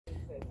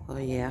Oh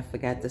yeah, I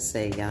forgot to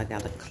say, y'all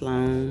got a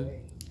clone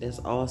that's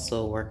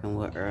also working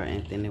with Earl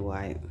Anthony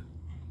White.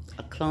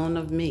 A clone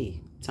of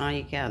me,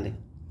 Tanya Kelly.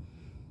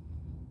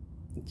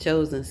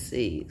 Chosen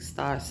seed,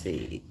 star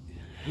seed.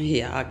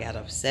 Y'all got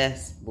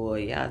obsessed,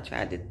 boy. Y'all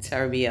tried to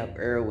tear me up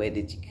every way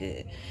that you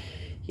could.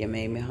 You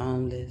made me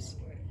homeless.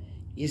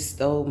 You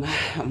stole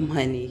my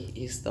money.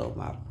 You stole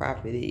my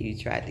property. You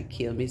tried to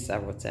kill me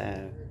several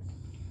times.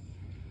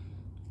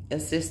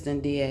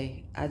 Assistant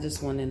DA, I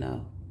just want to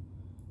know,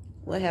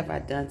 what have I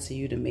done to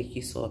you to make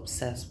you so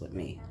obsessed with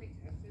me?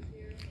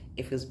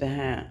 If it's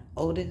behind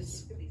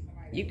Otis,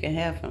 you can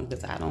have him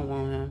because I don't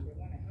want him.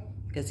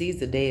 Because he's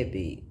the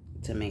deadbeat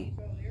to me.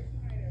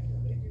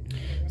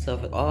 So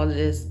if all of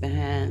this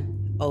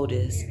behind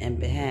Otis and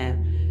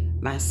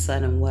behind my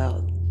son and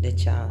wealth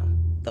that y'all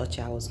thought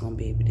y'all was going to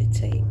be able to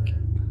take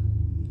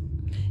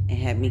and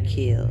have me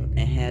killed and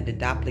have the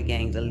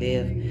doppelganger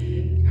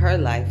live her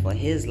life or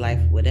his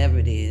life, whatever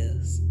it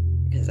is.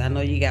 Because I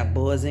know you got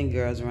boys and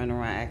girls running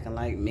around acting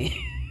like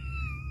me.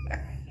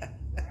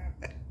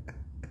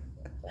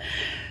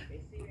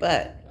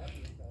 But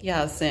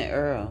y'all sent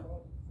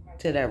Earl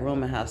to that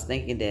rooming house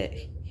thinking that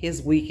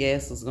his weak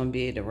ass was going to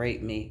be able to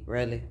rape me.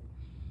 Really?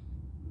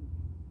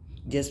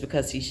 Just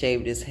because he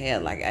shaved his hair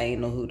like I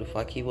ain't know who the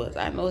fuck he was.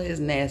 I know his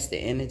nasty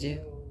energy.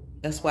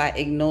 That's why I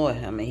ignored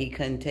him and he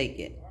couldn't take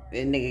it.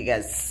 That nigga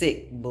got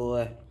sick,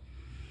 boy.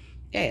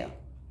 Yeah.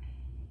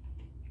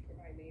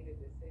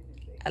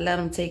 I let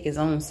him take his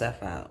own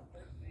stuff out.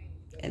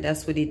 And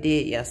that's what he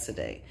did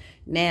yesterday.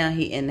 Now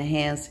he in the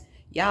hands.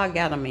 Y'all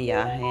got him in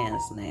y'all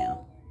hands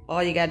now.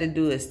 All you got to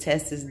do is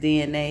test his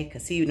DNA.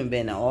 Because he done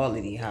been in all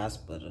of these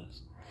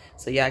hospitals.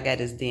 So y'all got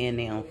his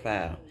DNA on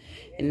file.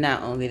 And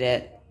not only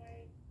that.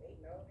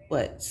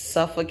 What?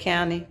 Suffolk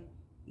County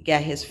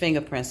got his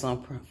fingerprints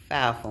on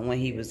file from when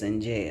he was in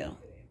jail.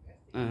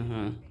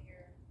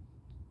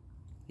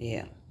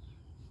 Yeah.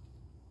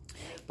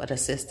 But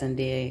Assistant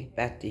DA,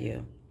 back to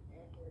you.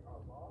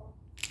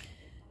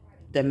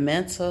 The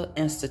mental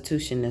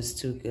institution is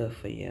too good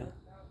for you.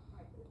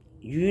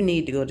 You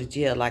need to go to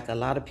jail like a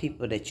lot of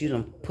people that you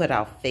done put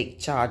out fake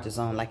charges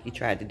on like you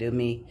tried to do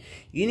me.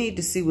 You need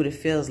to see what it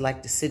feels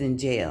like to sit in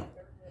jail.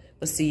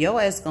 But see, your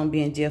ass gonna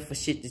be in jail for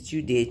shit that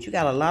you did. You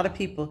got a lot of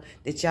people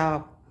that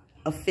y'all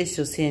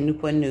officials here in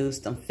Newport News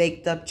done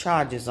faked up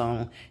charges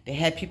on. They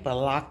had people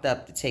locked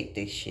up to take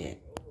this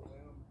shit.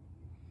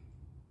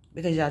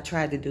 Because y'all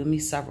tried to do me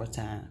several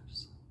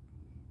times.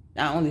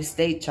 Not only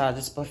state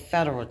charges, but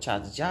federal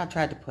charges. Y'all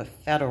tried to put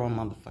federal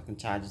motherfucking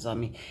charges on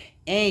me.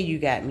 And you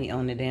got me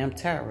on the damn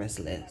terrorist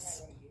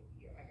list.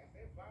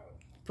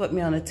 Put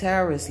me on the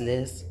terrorist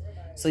list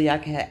so y'all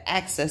can have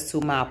access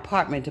to my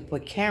apartment to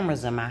put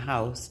cameras in my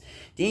house.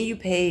 Then you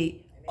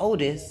paid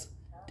Otis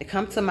to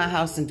come to my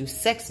house and do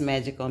sex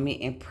magic on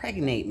me,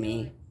 impregnate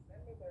me.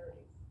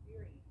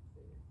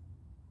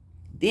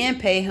 Then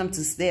pay him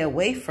to stay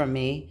away from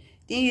me.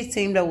 Then you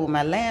teamed up with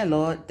my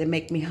landlord to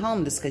make me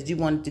homeless because you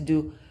wanted to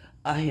do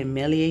a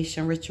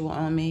humiliation ritual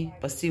on me.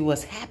 But see,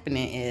 what's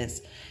happening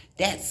is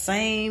that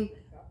same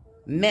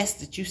mess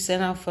that you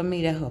sent out for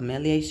me, that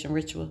humiliation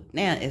ritual,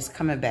 now it's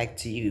coming back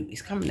to you.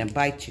 It's coming to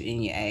bite you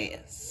in your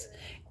ass.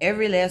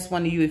 Every last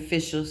one of you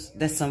officials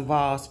that's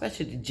involved,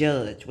 especially the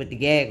judge with the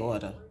gag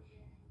order.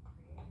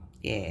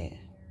 Yeah.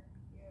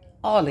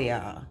 All of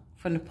y'all.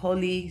 From the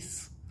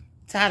police.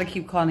 Tired of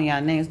keep calling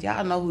y'all names.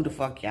 Y'all know who the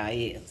fuck y'all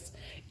is.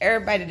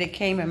 Everybody that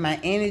came in my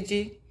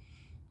energy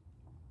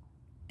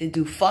to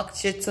do fuck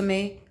shit to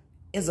me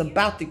is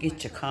about to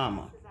get your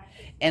karma.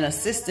 And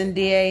Assistant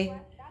DA,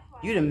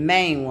 you the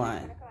main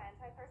one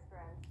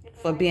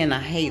for being a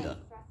hater.